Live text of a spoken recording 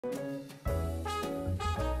Hi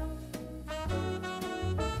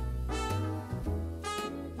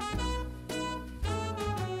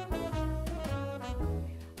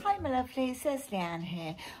my lovelies, Lesleyanne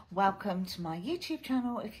here. Welcome to my YouTube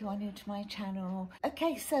channel if you are new to my channel.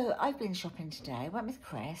 Okay, so I've been shopping today. I went with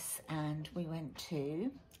Chris and we went to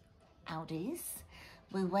Aldi's.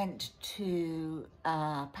 We went to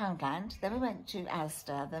Poundland, then we went to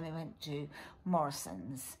Asda, then we went to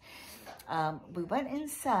Morrisons. We went in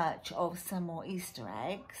search of some more Easter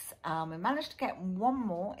eggs. We managed to get one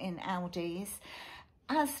more in Aldi's.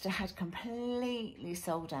 Asda had completely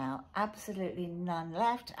sold out, absolutely none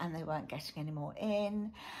left, and they weren't getting any more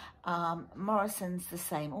in. Morrisons the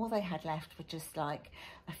same, all they had left were just like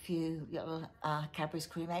a few little Cadbury's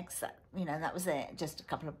cream eggs, that was it, just a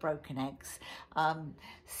couple of broken eggs.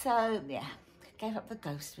 So yeah, gave up the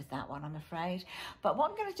ghost with that one, I'm afraid. But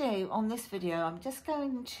what I'm going to do on this video, I'm just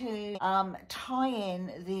going to tie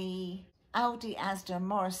in the Aldi, Asda and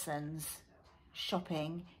Morrisons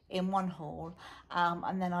shopping in one haul,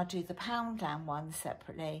 and then I'll do the Poundland one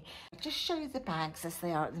separately. I'll just show you the bags as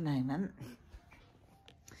they are at the moment.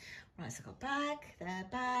 Right, so I've got bags,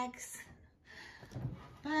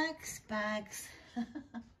 bags,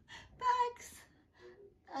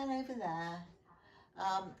 and over there.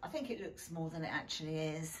 I think it looks more than it actually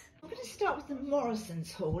is. I'm going to start with the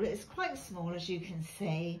Morrisons haul. It's quite small, as you can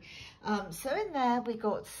see. So in there we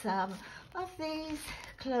got some of these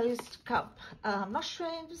closed cup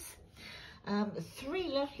mushrooms, 3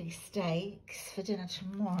 lovely steaks for dinner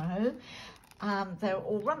tomorrow. They're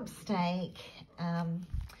all rump steak.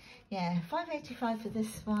 Yeah, £5.85 for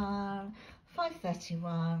this one,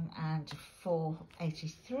 £5.31 and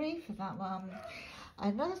 £4.83 for that one.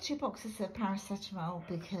 Another 2 boxes of paracetamol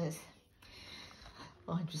because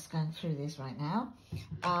I'm just going through these right now.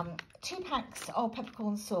 2 packs of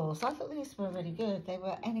peppercorn sauce. I thought these were really good. They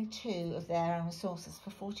were any 2 of their own sauces for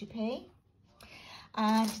 40p.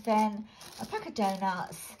 And then a pack of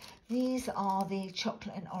donuts. These are the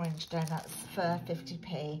chocolate and orange donuts for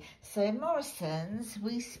 50p. So in Morrisons,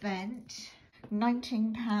 we spent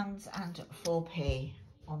 £19 and 4p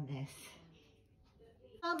on this.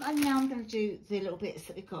 And now I'm going to do the little bits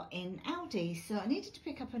that we've got in Aldi. So I needed to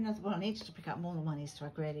pick up another one. I needed to pick up more than one Easter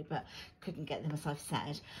egg really, but couldn't get them as I've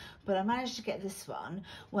said. But I managed to get this one.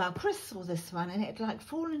 Well, Chris saw this one and it had like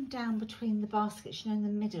fallen down between the baskets, in the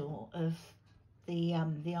middle of the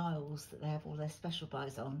aisles that they have all their special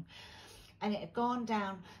buys on. And it had gone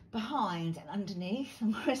down behind and underneath,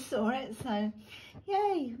 and Chris saw it, so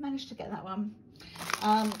yay, managed to get that one.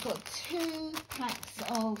 Got 2 packs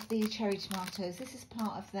of the cherry tomatoes. This is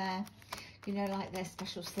part of their, like their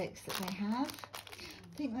special sticks that they have.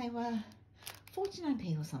 I think they were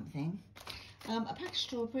 49p or something. A pack of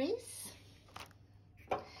strawberries,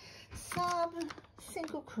 some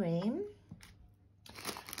single cream,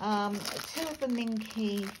 2 of the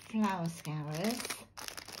Minky flour scourers,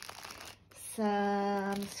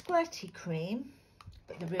 some squirty cream,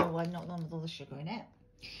 but the real one, not the one with all the sugar in it.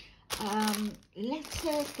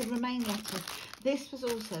 Lettuce, the romaine lettuce. This was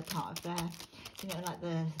also part of their, like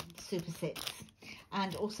the Super 6.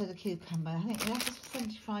 And also the cucumber. I think lettuce was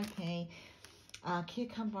 75p.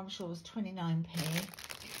 Cucumber, I'm sure, was 29p.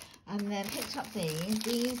 And then picked up these.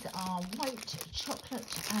 These are white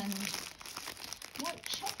chocolate and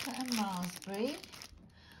raspberry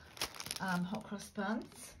hot cross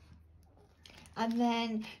buns. And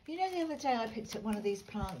then, the other day I picked up one of these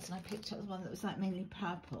plants and I picked up the one that was like mainly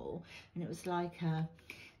purple, and it was like a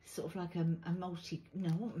sort of like a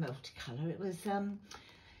multicolour. It was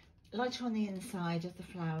lighter on the inside of the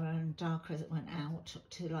flower and darker as it went out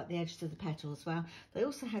to like the edges of the petals. Well, they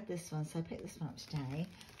also had this one, so I picked this one up today.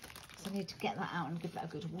 So I need to get that out and give that a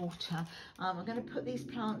good water. I'm going to put these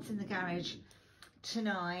plants in the garage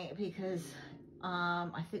tonight because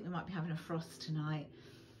I think we might be having a frost tonight.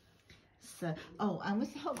 So, and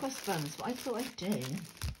with the hot cross buns, what I thought I'd do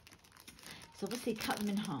is obviously cut them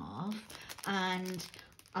in half and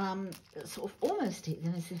sort of almost eat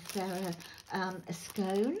them as if they're a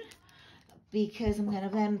scone, because I'm going to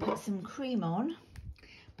then put some cream on,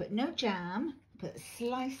 but no jam, but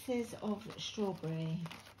slices of strawberry.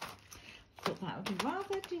 Thought that would be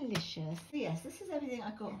rather delicious. So yes, this is everything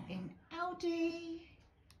I got in Aldi.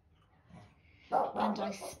 And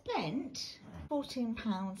I spent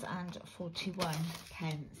 £14 and 41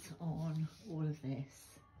 pence on all of this.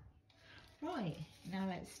 Right, now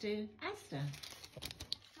let's do Asda.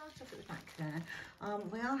 Start off at the back there.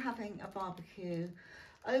 We are having a barbecue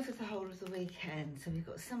over the whole of the weekend. So we've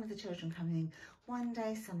got some of the children coming one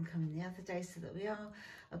day, some coming the other day, so that we are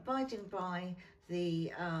abiding by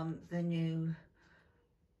the new,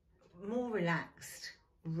 more relaxed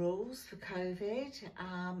rules for COVID.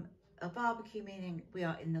 A barbecue meaning we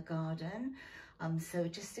are in the garden, so we're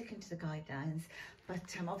just sticking to the guidelines.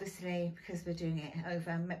 But obviously, because we're doing it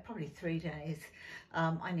over probably 3 days,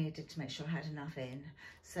 I needed to make sure I had enough in.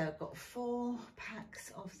 So I've got 4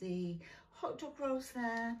 packs of the hot dog rolls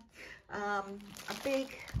there. A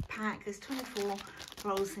big pack, there's 24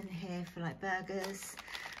 rolls in here for like burgers.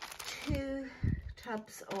 2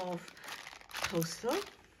 tubs of coleslaw.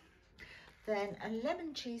 Then a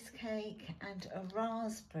lemon cheesecake and a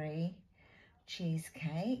raspberry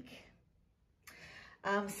cheesecake.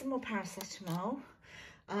 Some more paracetamol.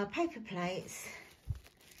 Paper plates,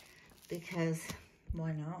 because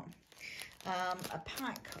why not? A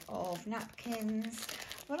pack of napkins.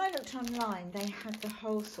 When I looked online, they had the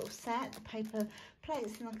whole sort of set, the paper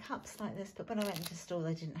plates and the cups like this, but when I went into the store,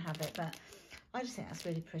 they didn't have it, but I just think that's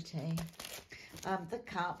really pretty. The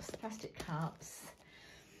cups, plastic cups.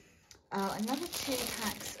 Another 2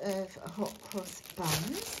 packs of hot cross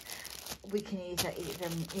buns. We can either eat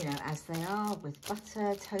them, you know, as they are, with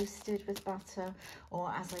butter, toasted with butter,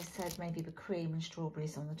 or as I said, maybe with cream and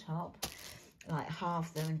strawberries on the top. Like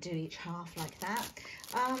halve them and do each half like that.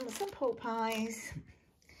 Some pork pies,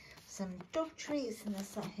 some dog treats, and they're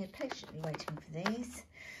sat here patiently waiting for these.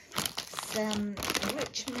 Some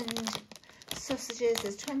Richmond sausages,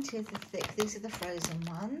 there's 20 of the thick, these are the frozen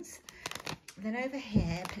ones. And then over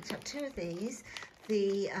here, picked up 2 of these,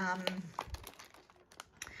 the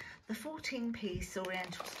 14-piece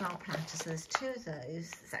Oriental style platter, so there's 2 of those,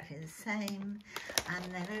 exactly the same. And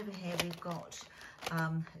then over here we've got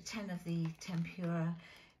 10 of the tempura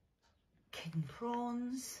king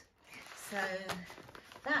prawns. So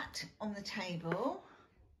that on the table.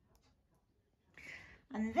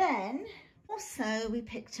 And then also we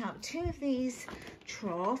picked up 2 of these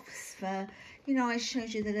troughs for, you know, I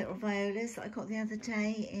showed you the little violas that I got the other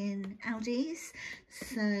day in Aldi's.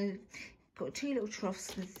 So got 2 little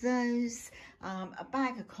troughs with those, a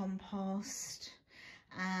bag of compost,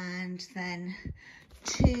 and then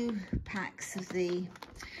 2 packs of the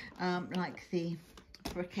like the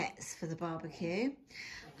briquettes for the barbecue.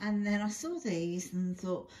 And then I saw these and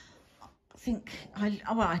thought,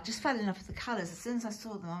 I just fell in love with the colours. As soon as I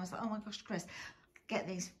saw them, I was like, oh my gosh, Chris, get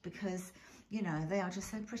these, because you know, they are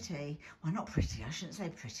just so pretty. Well, not pretty, I shouldn't say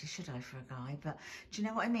pretty, should I, for a guy? But do you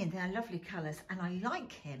know what I mean? They are lovely colours, and I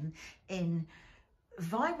like him in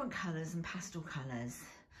vibrant colours and pastel colours.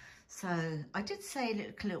 So I did say it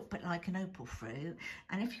looked a little bit like an opal fruit,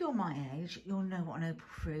 and if you're my age, you'll know what an opal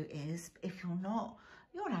fruit is. If you're not,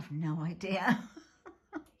 you'll have no idea.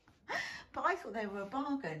 But I thought they were a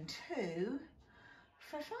bargain too,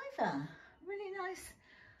 for a £5. Really nice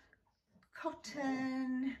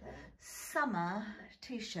cotton summer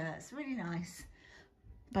t-shirts, really nice,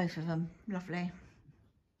 both of them, lovely,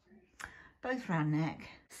 both round neck.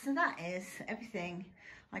 So that is everything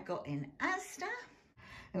I got in Asda.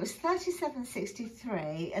 It was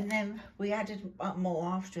 £37.63, and then we added up more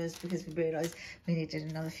afterwards because we realised we needed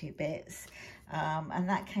another few bits, and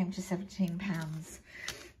that came to £17.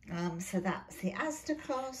 So that's the Asda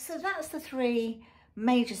cost. So that's the 3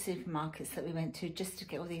 major supermarkets that we went to just to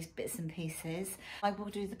get all these bits and pieces. I will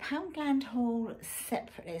do the Poundland haul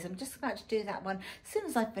separately, so I'm just about to do that one as soon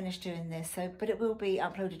as I finish doing this, but it will be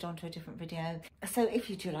uploaded onto a different video. So if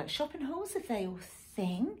you do like shopping hauls, if they're your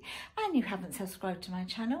thing, and you haven't subscribed to my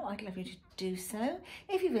channel, I'd love you to do so.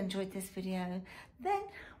 If you've enjoyed this video, then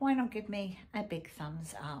why not give me a big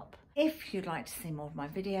thumbs up. If you'd like to see more of my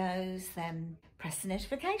videos, then press the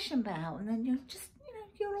notification bell, and then you'll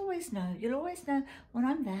always know when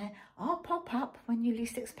I'm there. I'll pop up when you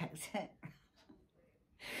least expect it.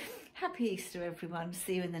 Happy Easter, everyone.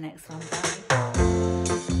 See you in the next one.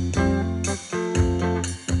 Bye.